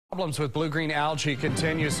Problems with blue-green algae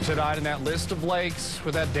continues tonight, and that list of lakes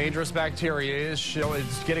with that dangerous bacteria is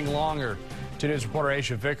getting longer. 2 News reporter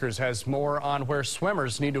Asia Vickers has more on where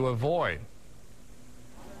swimmers need to avoid.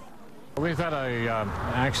 We've had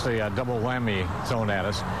actually a double whammy thrown at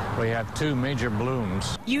us. We have 2 major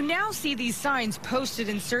blooms. You now see these signs posted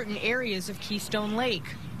in certain areas of Keystone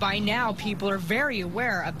Lake. By now, people are very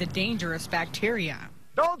aware of the dangerous bacteria.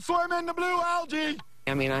 Don't swim in the blue algae!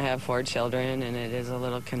 I mean, I have 4 children, and it is a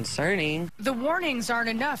little concerning. The warnings aren't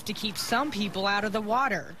enough to keep some people out of the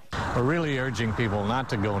water. We're really urging people not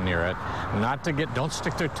to go near it, don't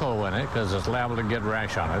stick their toe in it because it's liable to get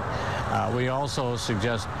rash on it. We also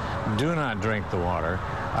suggest do not drink the water.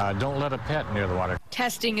 Don't let a pet near the water.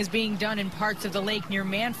 Testing is being done in parts of the lake near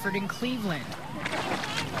Manford and Cleveland.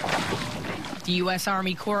 The U.S.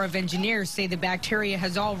 Army Corps of Engineers say the bacteria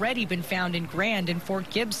has already been found in Grand and Fort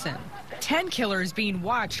Gibson. 10 killers being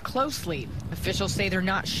watched closely. Officials say they're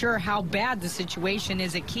not sure how bad the situation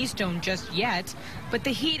is at Keystone just yet, but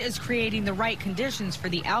the heat is creating the right conditions for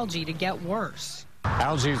the algae to get worse.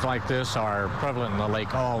 Algae like this are prevalent in the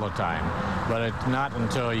lake all the time, but it's not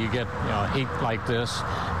until you get heat like this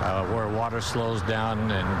where water slows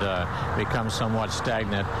down and becomes somewhat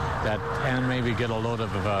stagnant and maybe get a load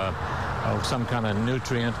of some kind of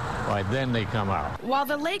nutrient, then they come out. While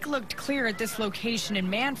the lake looked clear at this location in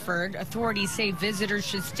Manford, authorities say visitors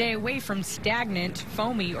should stay away from stagnant,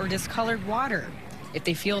 foamy, or discolored water. If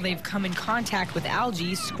they feel they've come in contact with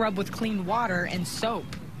algae, scrub with clean water and soap.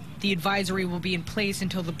 The advisory will be in place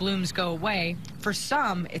until the blooms go away. For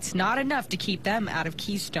some, it's not enough to keep them out of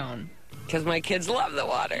Keystone. Because my kids love the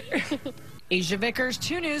water. Asia Vickers,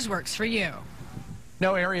 2 News works for you.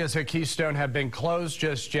 No areas at Keystone have been closed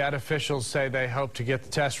just yet. Officials say they hope to get the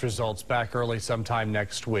test results back early sometime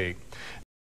next week.